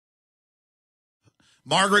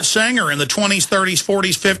Margaret Sanger in the 20s, 30s,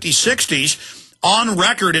 40s, 50s, 60s, on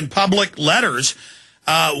record in public letters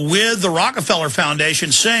with the Rockefeller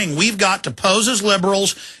Foundation saying we've got to pose as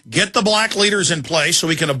liberals, get the black leaders in place so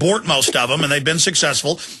we can abort most of them, and they've been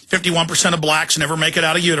successful. 51% of blacks never make it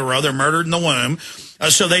out of utero. They're murdered in the womb.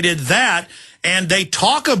 So they did that, and they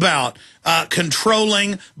talk about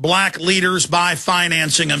controlling black leaders by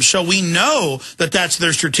financing them. So we know that that's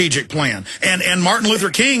their strategic plan. And Martin Luther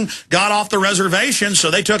King got off the reservation, so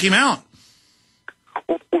they took him out.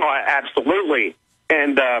 Well, absolutely.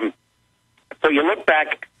 And so you look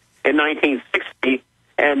back in 1960,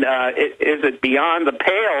 and is it beyond the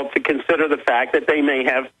pale to consider the fact that they may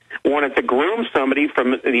have wanted to groom somebody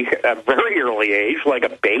from a very early age, like a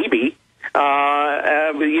baby?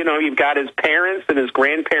 You know, you've got his parents and his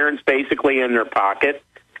grandparents basically in their pocket,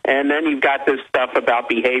 and then you've got this stuff about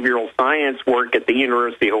behavioral science work at the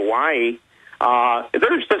University of Hawaii.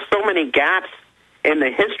 There's just so many gaps in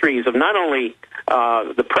the histories of not only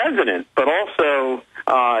the president, but also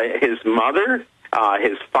his mother,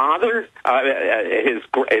 his father, his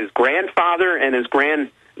grandfather, and his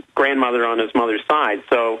grandmother on his mother's side.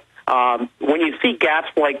 So when you see gaps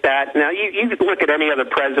like that, now you look at any other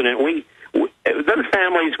president, their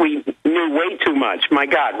families we knew way too much. My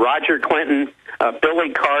God, Roger Clinton,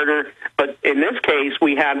 Billy Carter, but in this case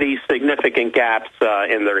we have these significant gaps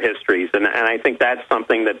in their histories, and I think that's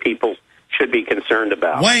something that people should be concerned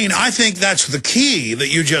about. Wayne, I think that's the key that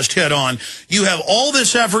you just hit on. You have all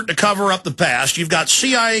this effort to cover up the past. You've got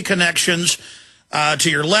CIA connections to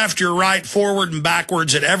your left, your right, forward, and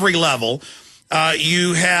backwards at every level.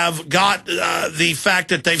 You have got the fact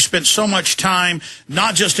that they've spent so much time,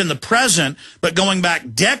 not just in the present, but going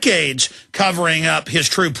back decades covering up his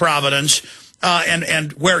true providence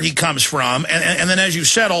and where he comes from. And then, as you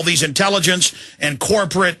said, all these intelligence and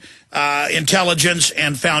corporate intelligence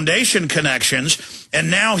and foundation connections. And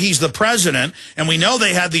now he's the president, and we know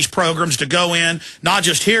they had these programs to go in, not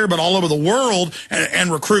just here, but all over the world, and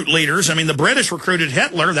recruit leaders. I mean, the British recruited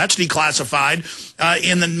Hitler, that's declassified,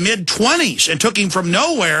 in the mid-20s, and took him from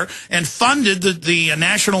nowhere and funded the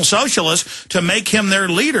National Socialists to make him their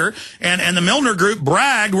leader. And the Milner Group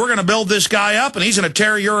bragged, we're going to build this guy up, and he's going to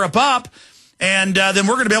tear Europe up. And then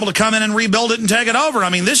we're going to be able to come in and rebuild it and take it over. I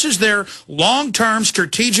mean, this is their long-term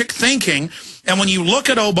strategic thinking. And when you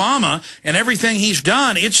look at Obama and everything he's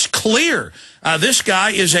done, it's clear this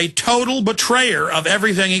guy is a total betrayer of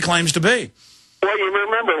everything he claims to be. Well, you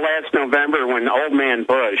remember last November when old man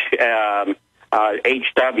Bush,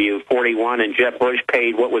 HW 41, and Jeb Bush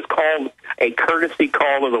paid what was called a courtesy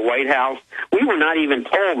call to the White House. We were not even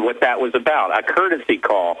told what that was about, a courtesy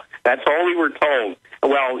call. That's all we were told.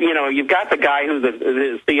 Well, you know, you've got the guy who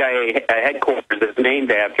the CIA headquarters is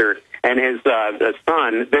named after, and his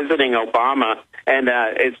son visiting Obama, and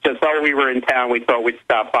it's just, oh, we were in town, we thought we'd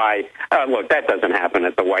stop by. Look, that doesn't happen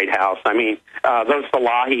at the White House. I mean, those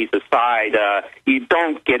Salahis aside, you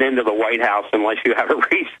don't get into the White House unless you have a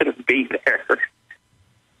reason to be there.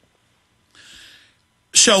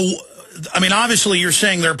 So, I mean, obviously you're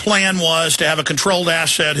saying their plan was to have a controlled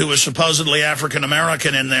asset who was supposedly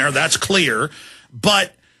African-American in there. That's clear.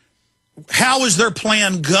 But how is their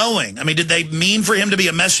plan going? I mean, did they mean for him to be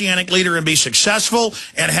a messianic leader and be successful?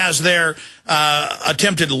 And has their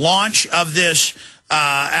attempted launch of this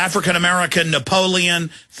African-American Napoleon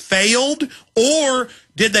failed? Or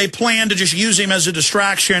did they plan to just use him as a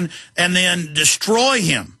distraction and then destroy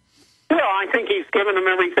him? Well, I think he's given them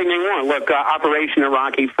everything they want. Look, Operation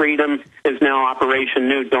Iraqi Freedom is now Operation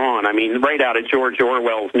New Dawn. I mean, right out of George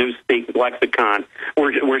Orwell's Newspeak lexicon,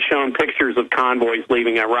 we're shown pictures of convoys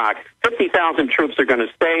leaving Iraq. 50,000 troops are going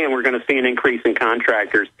to stay, and we're going to see an increase in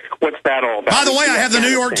contractors. What's that all about? By the way, I have the New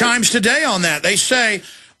York Times today on that. They say,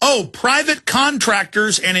 oh, private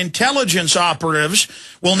contractors and intelligence operatives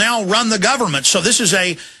will now run the government. So this is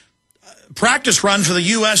a practice run for the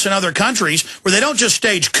U.S. and other countries where they don't just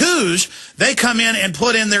stage coups, they come in and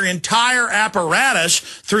put in their entire apparatus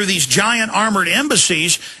through these giant armored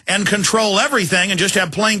embassies and control everything and just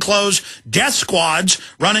have plainclothes death squads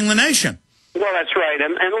running the nation. Well, that's right.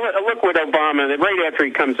 And look what Obama, right after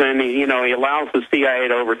he comes in, he allows the CIA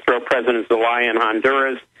to overthrow President Zelaya in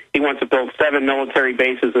Honduras. He wants to build 7 military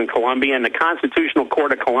bases in Colombia, and the Constitutional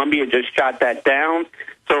Court of Colombia just shot that down.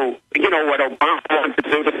 So, you know, what Obama wants to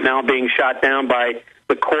do is now being shot down by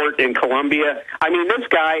the court in Colombia. I mean, this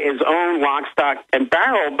guy is owned lock, stock, and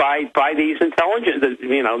barrel by these intelligence,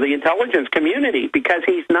 the intelligence community, because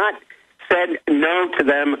he's not said no to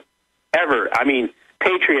them ever. I mean,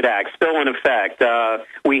 Patriot Act still in effect.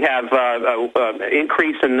 We have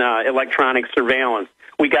increase in electronic surveillance.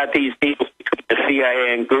 We got these deals between the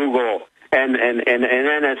CIA and Google.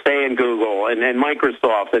 NSA and Google and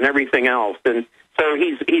Microsoft and everything else. And so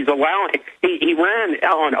he ran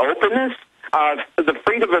on openness. The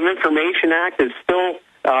Freedom of Information Act is still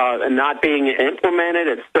not being implemented.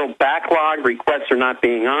 It's still backlogged. Requests are not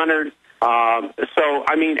being honored. So,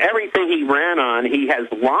 I mean, everything he ran on, he has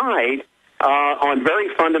lied on very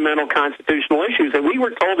fundamental constitutional issues. And we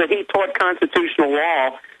were told that he taught constitutional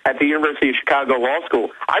law at the University of Chicago Law School.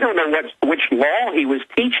 I don't know which law he was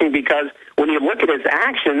teaching, because when you look at his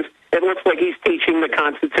actions, it looks like he's teaching the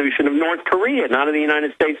Constitution of North Korea, not of the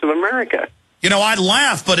United States of America. You know, I'd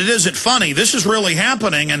laugh, but it isn't funny. This is really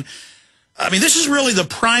happening. And, I mean, this is really the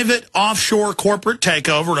private offshore corporate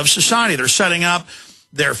takeover of society. They're setting up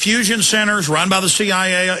their fusion centers run by the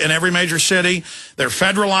CIA in every major city. They're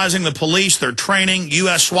federalizing the police. They're training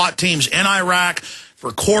U.S. SWAT teams in Iraq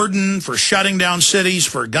for cordon, for shutting down cities,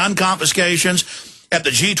 for gun confiscations. At the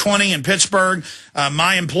G20 in Pittsburgh,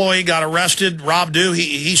 my employee got arrested, Rob Dew.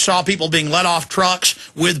 He saw people being let off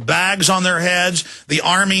trucks with bags on their heads. The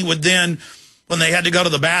Army would then, when they had to go to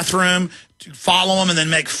the bathroom, to follow them and then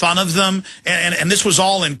make fun of them. And this was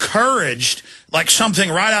all encouraged, like something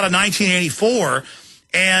right out of 1984.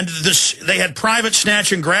 And they had private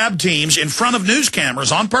snatch and grab teams in front of news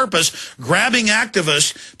cameras on purpose, grabbing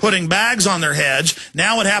activists, putting bags on their heads.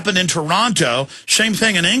 Now it happened in Toronto. Same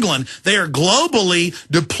thing in England. They are globally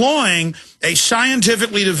deploying a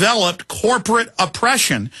scientifically developed corporate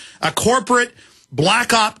oppression, a corporate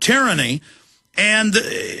black op tyranny. And,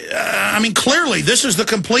 I mean, clearly, this is the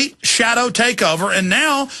complete shadow takeover, and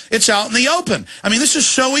now it's out in the open. I mean, this is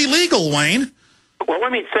so illegal, Wayne. Well,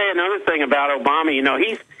 let me say another thing about Obama. You know,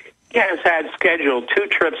 he has had scheduled 2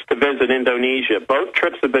 trips to visit Indonesia. Both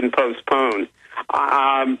trips have been postponed.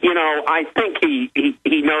 You know, I think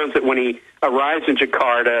he knows that when he arrives in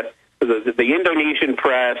Jakarta, the Indonesian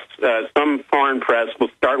press, some foreign press,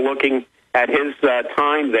 will start looking at his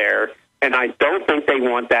time there. And I don't think they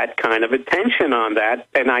want that kind of attention on that.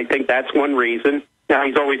 And I think that's one reason. Now,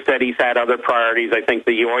 he's always said he's had other priorities. I think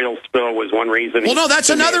the oil spill was one reason. Well, no, that's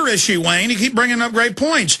another issue, Wayne. You keep bringing up great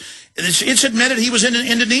points. It's admitted he was in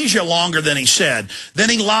Indonesia longer than he said. Then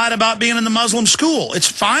he lied about being in the Muslim school. It's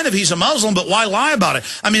fine if he's a Muslim, but why lie about it?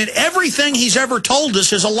 I mean, everything he's ever told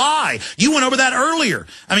us is a lie. You went over that earlier.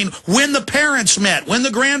 I mean, when the parents met, when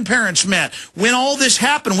the grandparents met, when all this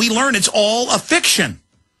happened, we learned it's all a fiction.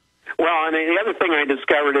 Well, and the other thing I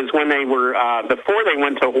discovered is when they were, before they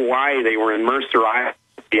went to Hawaii, they were in Mercer Island,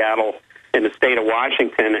 Seattle, in the state of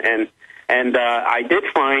Washington, and I did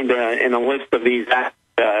find in a list of these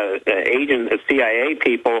CIA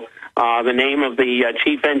people the name of the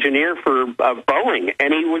chief engineer for Boeing,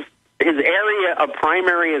 and his area of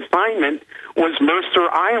primary assignment was Mercer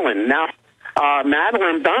Island. Now,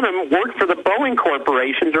 Madeline Dunham worked for the Boeing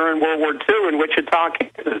Corporation during World War II in Wichita,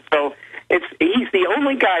 Kansas, so he's the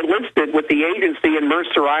only guy listed with the agency in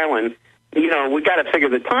Mercer Island. You know, we got to figure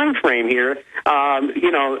the time frame here.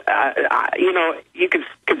 You could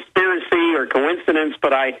conspiracy or coincidence,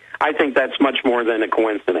 but I think that's much more than a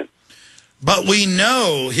coincidence. But we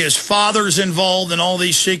know his father's involved in all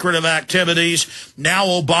these secretive activities. Now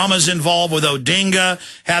Obama's involved with Odinga,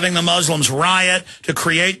 having the Muslims riot to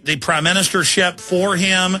create the prime ministership for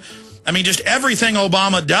him. I mean, just everything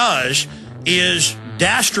Obama does is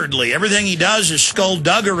dastardly. Everything he does is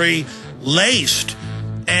skullduggery laced.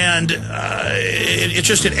 And it's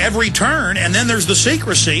just at every turn. And then there's the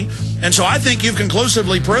secrecy. And so I think you've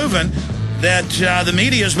conclusively proven that the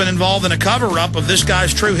media has been involved in a cover-up of this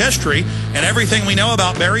guy's true history. And everything we know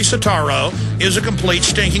about Barry Soetoro is a complete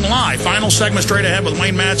stinking lie. Final segment straight ahead with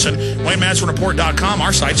Wayne Madsen. WayneMadsenReport.com.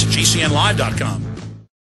 Our site's GCNLive.com.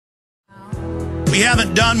 We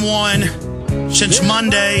haven't done one since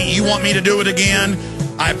Monday. You want me to do it again?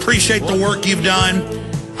 I appreciate the work you've done.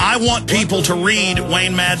 I want people to read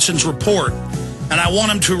Wayne Madsen's report, and I want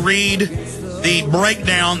them to read the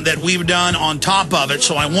breakdown that we've done on top of it.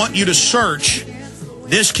 So I want you to search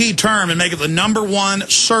this key term and make it the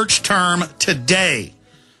 #1 search term today.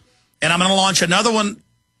 And I'm going to launch another one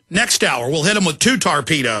next hour. We'll hit them with 2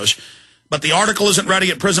 torpedoes. But the article isn't ready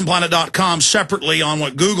at prisonplanet.com separately on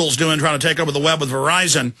what Google's doing, trying to take over the web with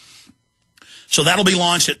Verizon. So that'll be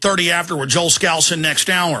launched at 30 after with Joel Skousen next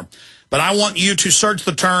hour. But I want you to search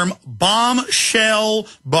the term Bombshell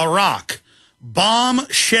Barack.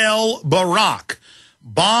 Bombshell Barack.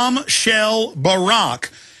 Bombshell Barack.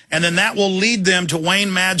 And then that will lead them to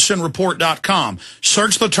WayneMadsenReport.com.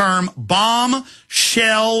 Search the term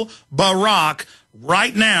Bombshell Barack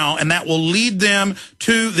right now, and that will lead them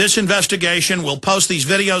to this investigation. We'll post these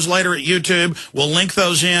videos later at YouTube. We'll link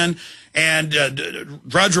those in. And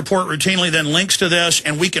Drudge Report routinely then links to this,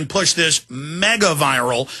 and we can push this mega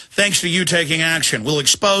viral thanks to you taking action. We'll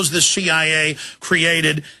expose this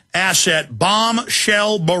CIA-created asset.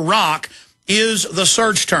 Bombshell Barack is the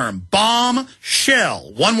search term.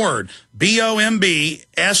 Bombshell, one word, B-O-M-B-S-H-E-L-L,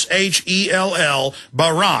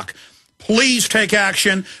 Barack. Please take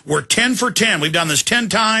action. We're 10 for 10. We've done this 10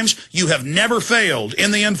 times. You have never failed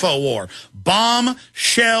in the info war.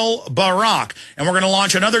 Bombshell Barack. And we're going to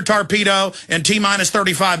launch another torpedo in T-minus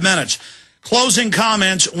 35 minutes. Closing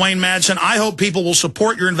comments, Wayne Madsen. I hope people will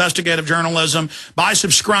support your investigative journalism by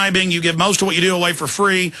subscribing. You give most of what you do away for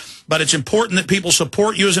free, but it's important that people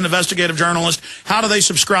support you as an investigative journalist. How do they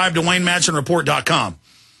subscribe to WayneMadsenReport.com?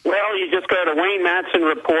 Well, you just go to Wayne Madsen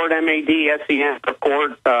Report, M-A-D-S-E-N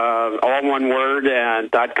Report, all one word,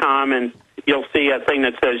 .com, and you'll see a thing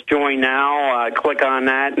that says Join Now. Click on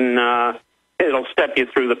that, and it'll step you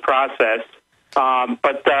through the process. You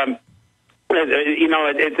know,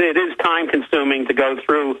 it is time-consuming to go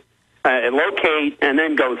through, locate, and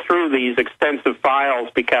then go through these extensive files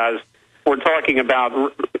because we're talking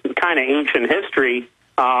about kind of ancient history.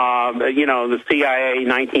 You know, the CIA,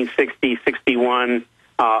 1960, 61,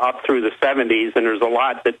 up through the 70s, and there's a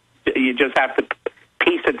lot that you just have to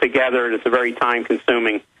piece it together, and it's a very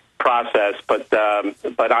time-consuming process. But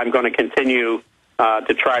I'm going to continue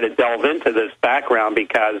to try to delve into this background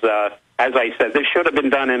because, as I said, this should have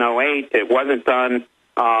been done in '08. It wasn't done,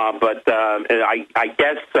 but I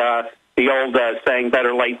guess the old saying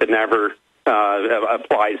 "better late than never"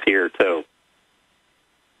 applies here too.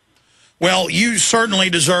 Well, you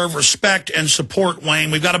certainly deserve respect and support,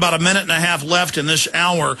 Wayne. We've got about a minute and a half left in this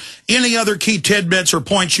hour. Any other key tidbits or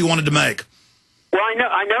points you wanted to make? Well,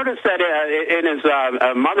 I noticed that in his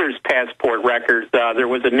mother's passport records, there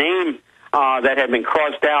was a name that had been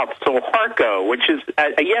crossed out, Suharto, which is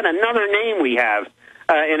yet another name we have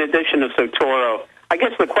in addition to Sotoro. I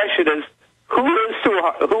guess the question is, who is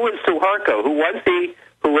Suharto? Who was he?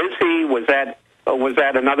 Who is he? Was that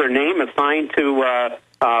another name assigned to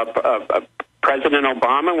President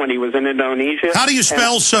Obama when he was in Indonesia? How do you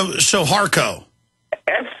spell Suharto?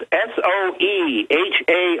 S-O-E-H-A-R-K-O.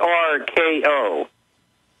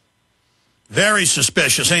 Very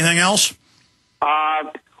suspicious. Anything else? Well,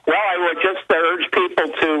 I would just urge people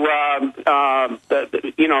to,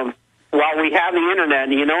 you know, while we have the internet,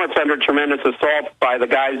 and you know it's under tremendous assault by the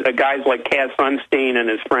guys like Cass Sunstein and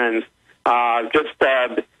his friends, just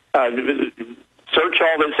search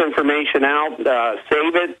all this information out,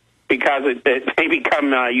 save it, because it may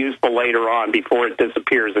become useful later on before it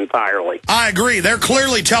disappears entirely. I agree. They're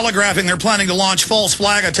clearly telegraphing they're planning to launch false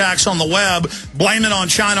flag attacks on the web, blame it on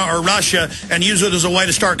China or Russia, and use it as a way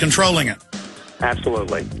to start controlling it.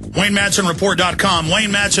 Absolutely. WayneMadsenReport.com. Wayne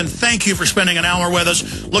Madsen, thank you for spending an hour with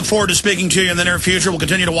us. Look forward to speaking to you in the near future. We'll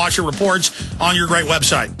continue to watch your reports on your great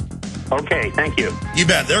website. Okay, thank you. You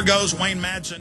bet. There goes Wayne Madsen.